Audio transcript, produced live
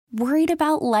Worried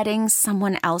about letting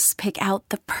someone else pick out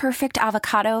the perfect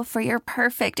avocado for your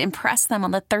perfect impress them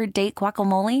on the third date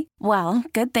guacamole? Well,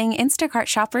 good thing Instacart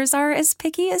shoppers are as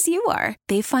picky as you are.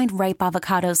 They find ripe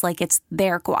avocados like it's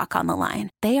their guac on the line.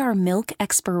 They are milk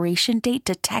expiration date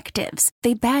detectives.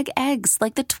 They bag eggs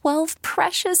like the 12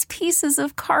 precious pieces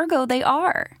of cargo they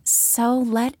are. So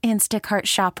let Instacart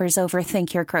shoppers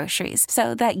overthink your groceries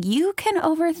so that you can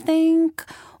overthink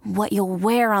what you'll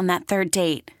wear on that third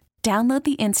date. Download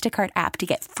the Instacart app to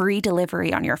get free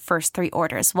delivery on your first 3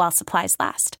 orders while supplies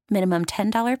last. Minimum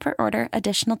 $10 per order.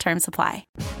 Additional terms apply.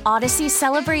 Odyssey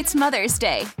celebrates Mother's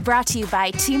Day, brought to you by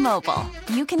T-Mobile.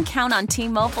 You can count on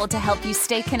T-Mobile to help you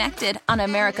stay connected on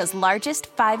America's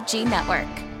largest 5G network.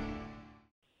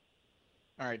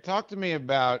 All right, talk to me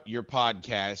about your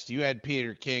podcast. You had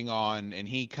Peter King on, and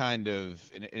he kind of,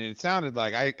 and it sounded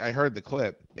like, I heard the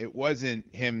clip. It wasn't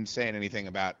him saying anything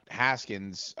about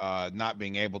Haskins not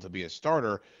being able to be a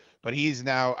starter, but he's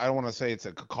now, I don't want to say it's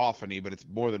a cacophony, but it's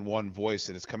more than one voice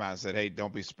that has come out and said, hey,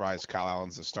 don't be surprised Kyle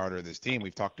Allen's the starter of this team.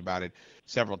 We've talked about it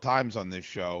several times on this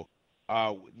show.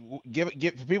 Give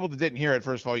for people that didn't hear it,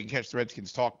 first of all, you can catch the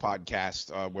Redskins Talk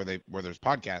podcast where there's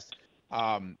podcasts.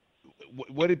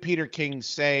 What did Peter King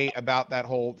say about that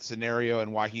whole scenario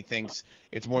and why he thinks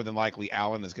it's more than likely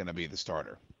Allen is going to be the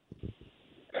starter?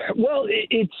 Well,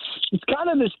 it's kind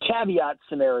of this caveat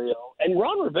scenario, and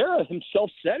Ron Rivera himself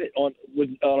said it on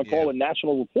a call with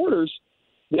national reporters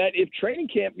that if training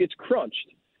camp gets crunched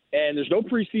and there's no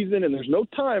preseason and there's no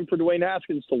time for Dwayne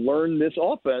Haskins to learn this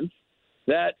offense,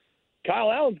 that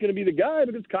Kyle Allen's going to be the guy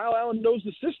because Kyle Allen knows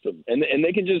the system, and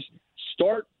they can just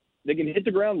start. They can hit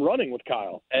the ground running with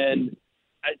Kyle. And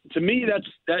to me,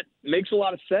 that makes a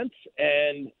lot of sense,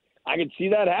 and I can see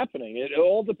that happening. It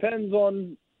all depends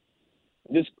on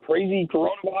this crazy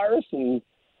coronavirus and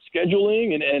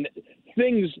scheduling and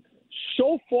things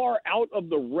so far out of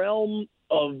the realm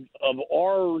of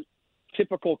our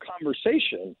typical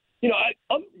conversation. You know,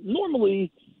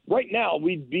 normally right now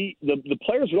we'd be the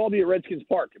players would all be at Redskins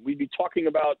Park, and we'd be talking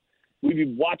about – we'd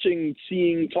be watching,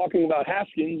 talking about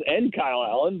Haskins and Kyle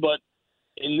Allen, but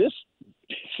in this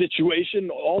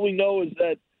situation, all we know is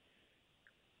that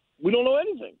we don't know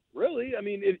anything, really. I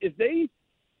mean,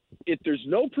 if there's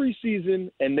no preseason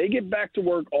and they get back to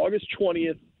work August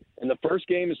 20th and the first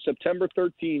game is September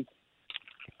 13th,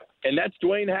 and that's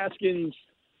Dwayne Haskins,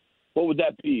 what would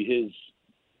that be?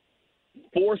 His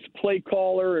 4th play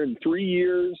caller in 3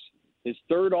 years, his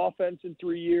 3rd offense in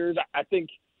 3 years. I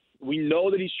think we know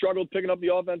that he struggled picking up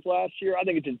the offense last year. I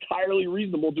think it's entirely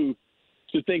reasonable to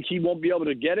think he won't be able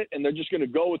to get it, and they're just going to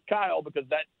go with Kyle because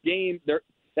that game in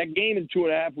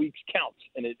 2.5 weeks counts,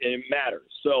 and it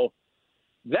matters. So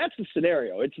that's the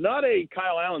scenario. It's not a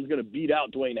Kyle Allen's going to beat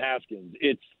out Dwayne Haskins.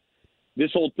 It's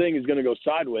this whole thing is going to go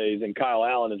sideways, and Kyle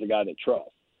Allen is a guy they trust.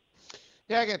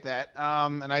 Yeah, I get that.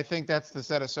 And I think that's the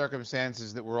set of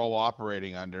circumstances that we're all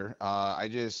operating under. A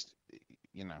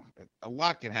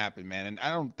lot can happen, man. And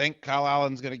I don't think Kyle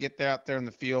Allen's going to get out there in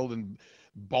the field and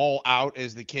ball out,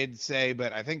 as the kids say,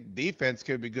 but I think defense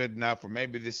could be good enough where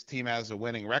maybe this team has a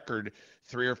winning record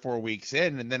 3 or 4 weeks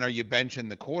in, and then are you benching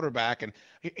the quarterback? And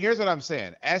here's what I'm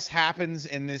saying. S happens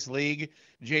in this league,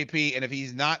 JP, and if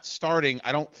he's not starting,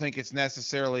 I don't think it's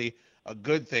necessarily a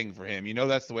good thing for him.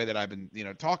 That's the way that I've been,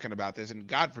 talking about this, and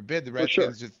God forbid the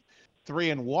Redskins just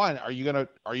 3-1. Are you gonna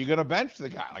bench the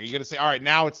guy? Are you gonna say, all right,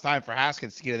 now it's time for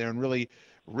Haskins to get in there and really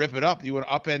rip it up? You want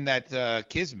to upend that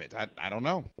Kismet? I don't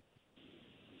know.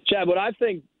 Chad, what I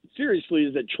think seriously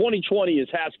is that 2020 is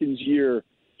Haskins' year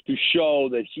to show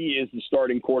that he is the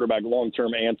starting quarterback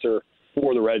long-term answer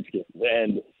for the Redskins.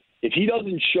 And if he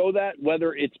doesn't show that,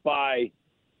 whether it's by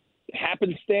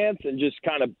happenstance and just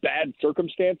kind of bad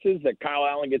circumstances that Kyle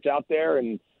Allen gets out there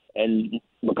and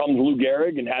becomes Lou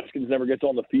Gehrig and Haskins never gets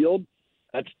on the field,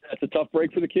 that's a tough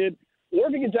break for the kid. Or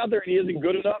if he gets out there and he isn't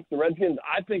good enough, the Redskins,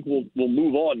 I think, will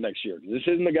move on next year. This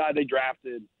isn't the guy they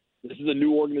drafted. This is a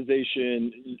new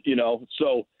organization,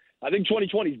 So I think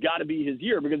 2020's got to be his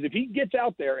year because if he gets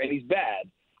out there and he's bad,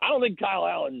 I don't think Kyle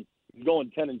Allen is going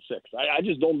 10-6. I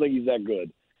just don't think he's that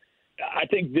good. I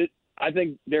think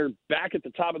they're back at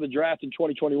the top of the draft in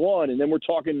 2021, and then we're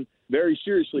talking very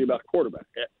seriously about a quarterback.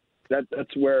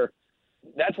 That's why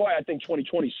I think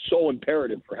 2020 is so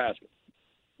imperative for Haskins.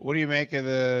 What do you make of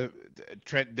the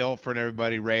Trent Dilfer and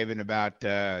everybody raving about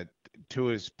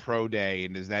Tua's pro day,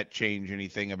 and does that change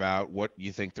anything about what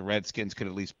you think the Redskins could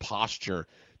at least posture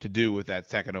to do with that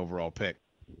 2nd overall pick?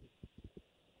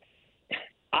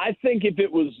 I think if it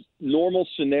was normal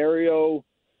scenario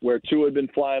where Tua had been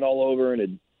flying all over and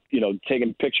had,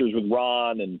 taking pictures with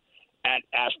Ron and at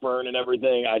Ashburn and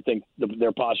everything, I think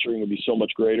their posturing would be so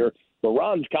much greater. But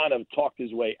Ron's kind of talked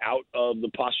his way out of the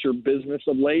posture business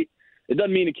of late. It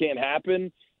doesn't mean it can't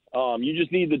happen. You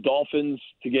just need the Dolphins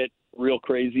to get real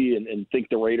crazy and think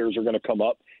the Raiders are going to come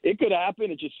up. It could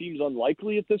happen. It just seems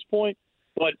unlikely at this point.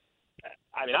 But,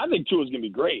 I mean, I think Tua's going to be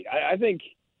great. I think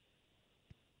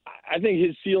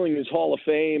his ceiling is Hall of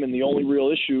Fame, and the only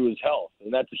real issue is health,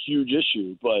 and that's a huge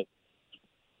issue. But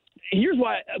here's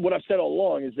what I've said all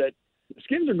along is that the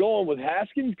Skins are going with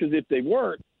Haskins because if they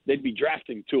weren't, they'd be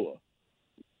drafting Tua.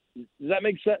 Does that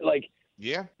make sense? Like,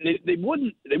 yeah, they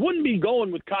wouldn't be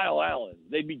going with Kyle Allen.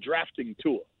 They'd be drafting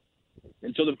Tua.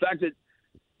 And so the fact that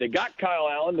they got Kyle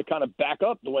Allen to kind of back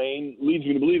up Dwayne leads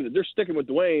me to believe that they're sticking with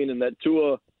Dwayne and that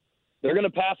Tua, they're going to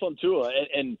pass on Tua.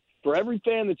 And for every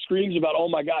fan that screams about, oh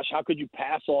my gosh, how could you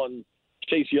pass on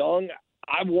Chase Young?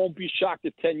 I won't be shocked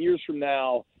if 10 years from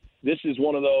now this is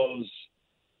one of those,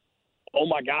 oh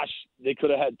my gosh, they could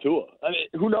have had Tua. I mean,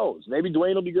 who knows? Maybe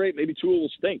Dwayne will be great. Maybe Tua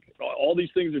will stink. All these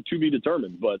things are to be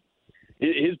determined, but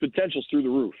his potential's through the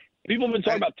roof. People have been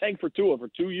talking about tank for Tua for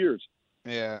 2 years.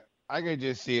 Yeah, I could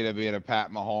just see it being a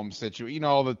Pat Mahomes situation. You know,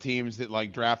 all the teams that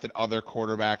like drafted other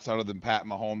quarterbacks other than Pat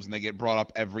Mahomes, and they get brought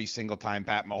up every single time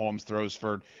Pat Mahomes throws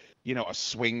for, you know, a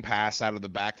swing pass out of the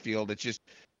backfield. It's just,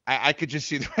 I could just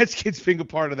see the Redskins being a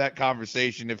part of that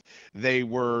conversation if they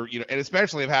were, you know, and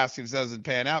especially if Haskins doesn't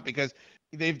pan out because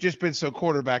they've just been so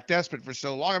quarterback desperate for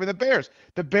so long. I mean,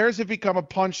 the Bears have become a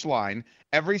punchline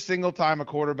every single time a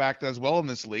quarterback does well in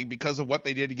this league because of what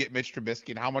they did to get Mitch Trubisky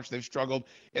and how much they've struggled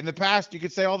in the past. You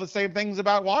could say all the same things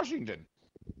about Washington.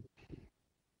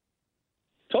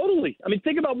 Totally. I mean,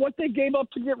 think about what they gave up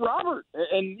to get Robert.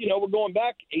 And, you know, we're going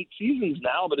back 8 seasons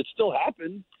now, but it still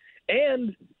happened.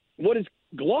 And what is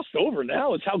glossed over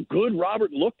now is how good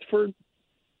Robert looked for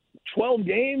 12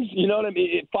 games. You know what I mean?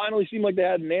 It finally seemed like they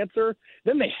had an answer.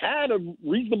 Then they had a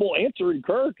reasonable answer in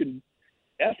Kirk and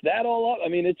F that all up. I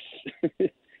mean,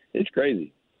 it's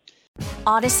crazy.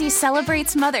 Odyssey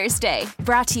celebrates Mother's Day,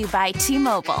 brought to you by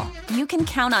T-Mobile. You can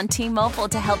count on T-Mobile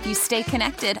to help you stay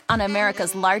connected on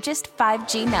America's largest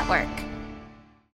 5G network.